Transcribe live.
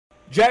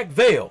Jack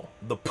Vale,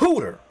 the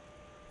Pooter,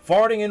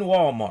 farting in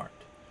Walmart.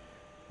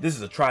 This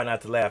is a try not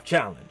to laugh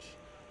challenge.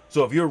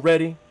 So if you're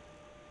ready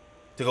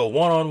to go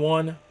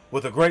one-on-one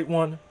with a great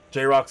one,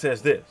 J-Rocc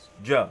says this: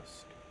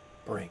 just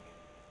bring it.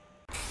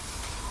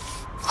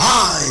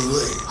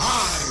 Highway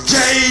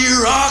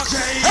J-Rocc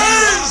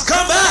has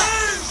come back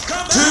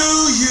to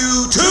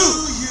you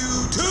too.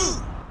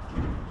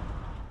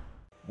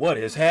 What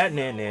is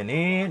happening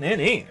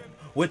in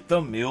with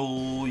the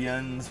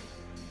millions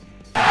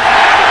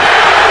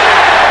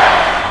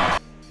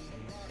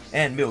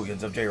and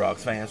millions of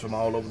J-Rocc's fans from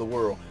all over the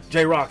world?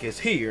 J-Rocc is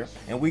here,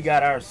 and we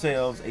got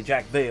ourselves a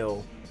Jack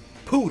Vale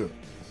Pooter.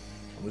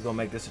 We're gonna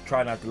make this a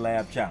try not to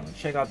laugh challenge.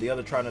 Check out the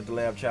other try not to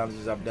laugh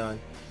challenges I've done.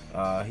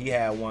 He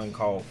had one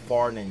called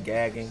farting and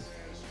gagging.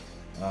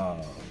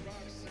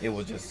 It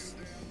was just,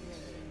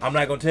 I'm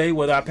not gonna tell you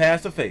whether I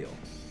passed or failed.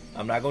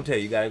 I'm not gonna tell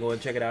you. You gotta go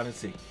and check it out and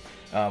see.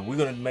 We're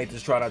gonna make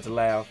this try not to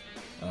laugh.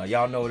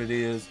 Y'all know what it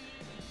is.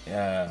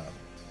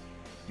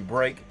 You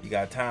break, you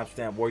got a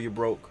timestamp where you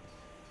broke,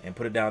 and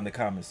put it down in the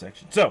comment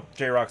section. So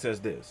J-Rocc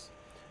says this: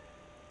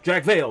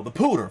 Jack Vale, the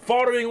Pooter,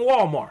 farting in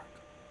Walmart.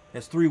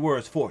 That's 3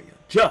 words for you.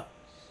 Just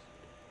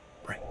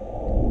bring it.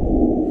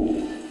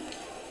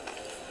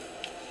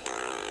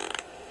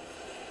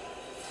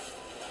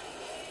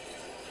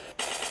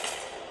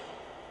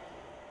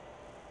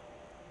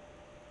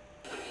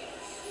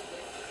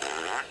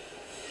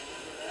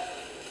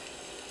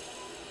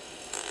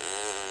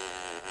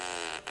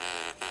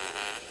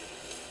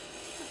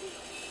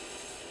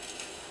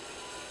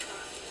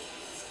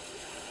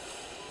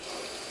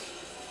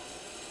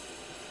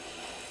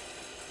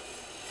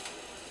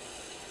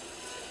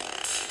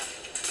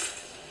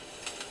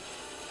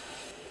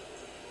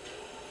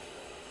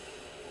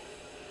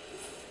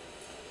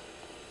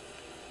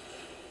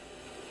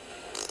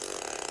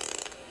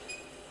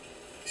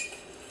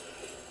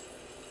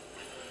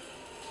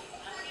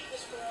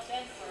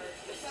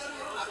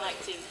 I'd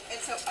like to. And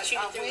so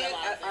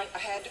I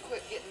had to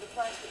quit getting the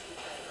plastic.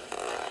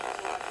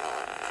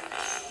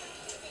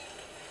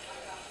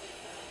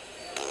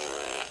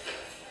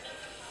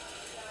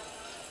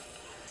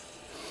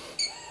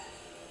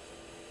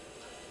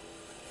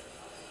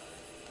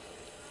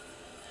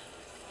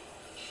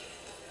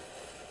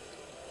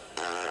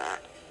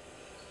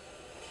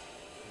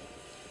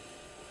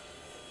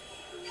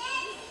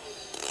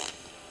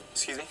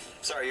 Excuse me?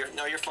 Sorry, you're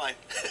fine.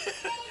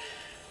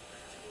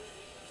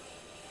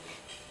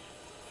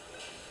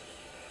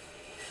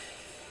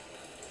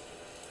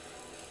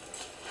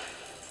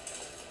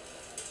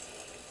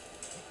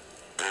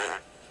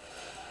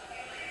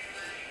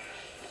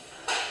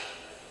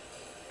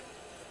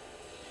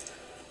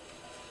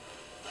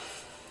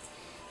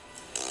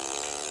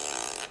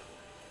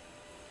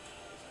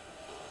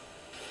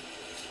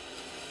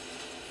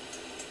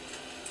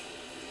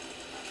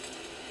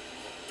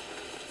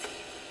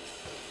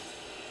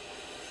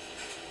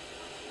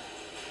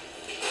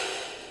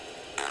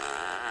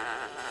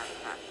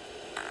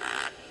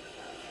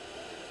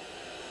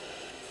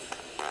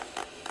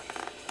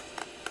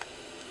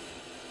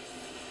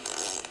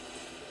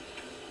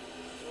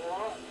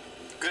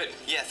 Good.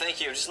 Yeah,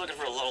 thank you. I'm just looking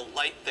for a little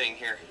light thing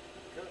here.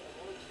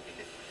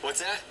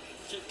 What's that?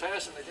 Keep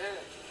passing the gas.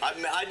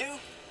 I do?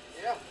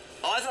 Yeah.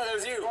 Oh, I thought that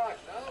was you. Right,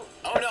 no.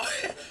 Oh, no.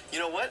 You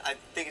know what? I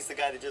think it's the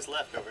guy that just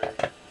left over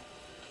there.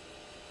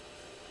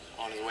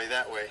 On his way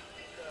that way.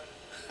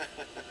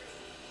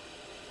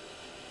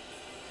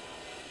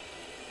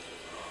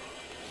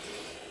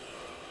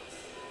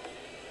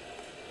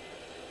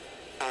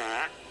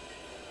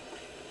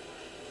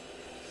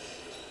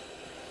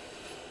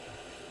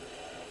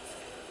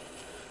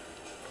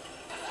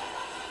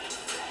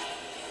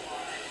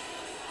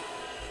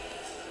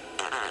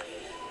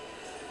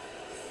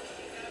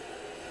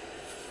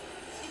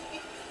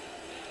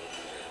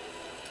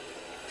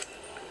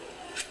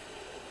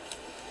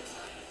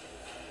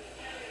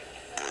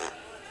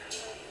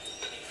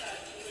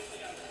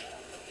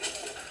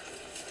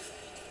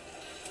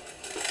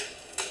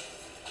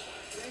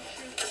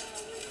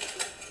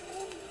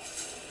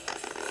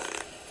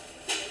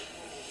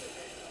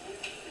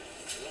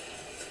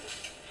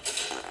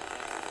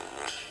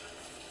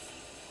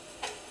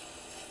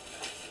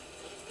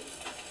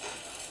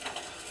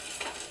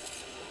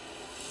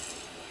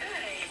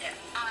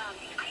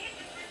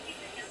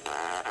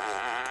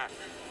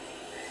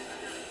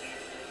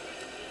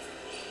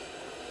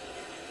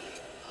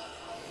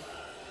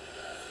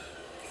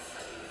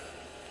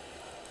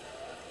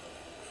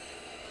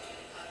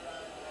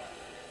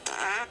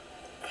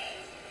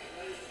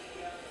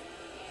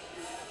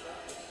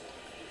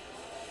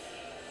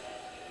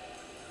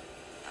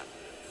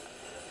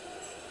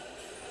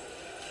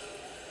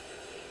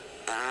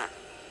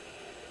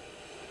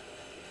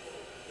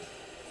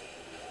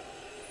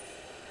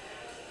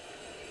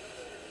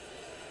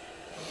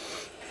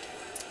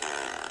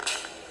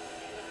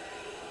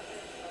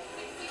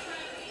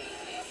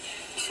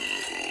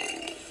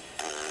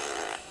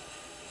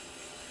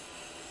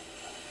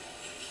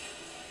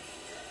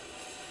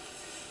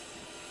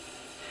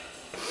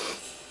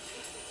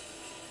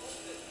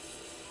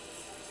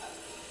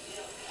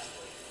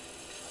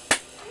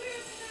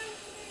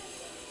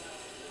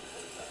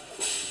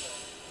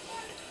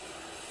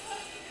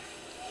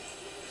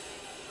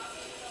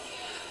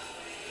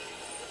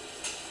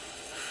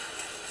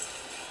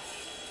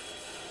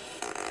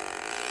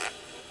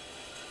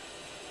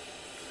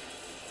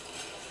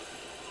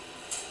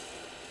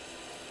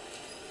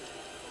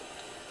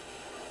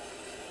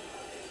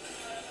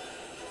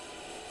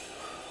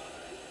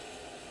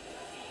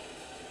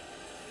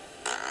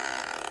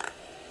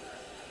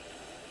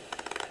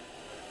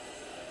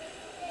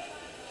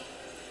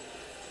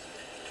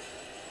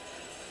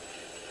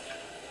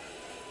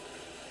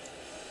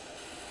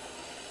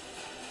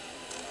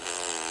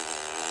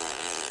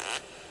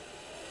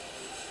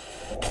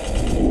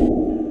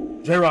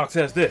 J-Rocc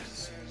says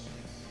this: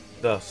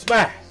 the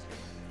smack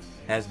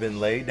has been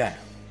laid down.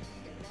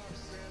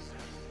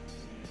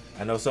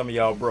 I know some of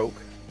y'all broke,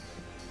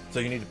 so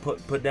you need to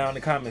put down in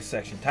the comment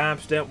section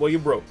timestamp where you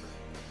broke.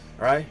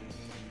 All right?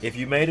 If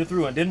you made it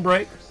through and didn't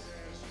break,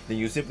 then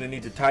you simply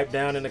need to type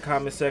down in the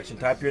comment section,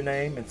 type your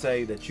name and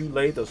say that you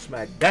laid the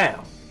smack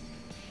down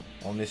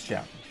on this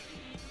challenge.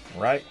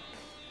 All right?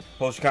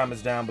 Post your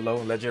comments down below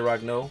and let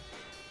J-Rocc know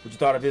what you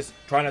thought of this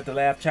Try Not to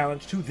Laugh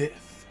challenge to this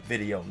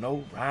video.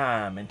 No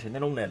rhyme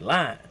intended on that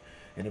line.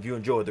 And if you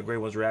enjoyed the Great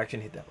One's reaction,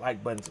 hit that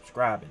like button,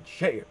 subscribe, and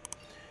share.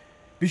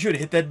 Be sure to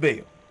hit that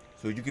bell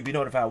so you can be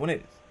notified when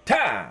it is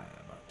time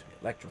to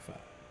get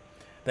electrified.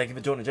 Thank you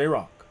for joining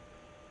J-Rocc.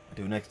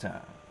 Until next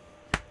time.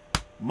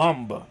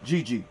 Mamba,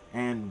 Gigi,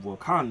 and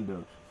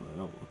Wakanda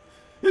forever.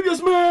 If you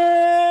smell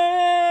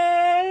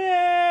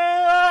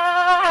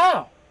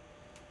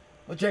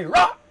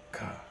J-Rocc.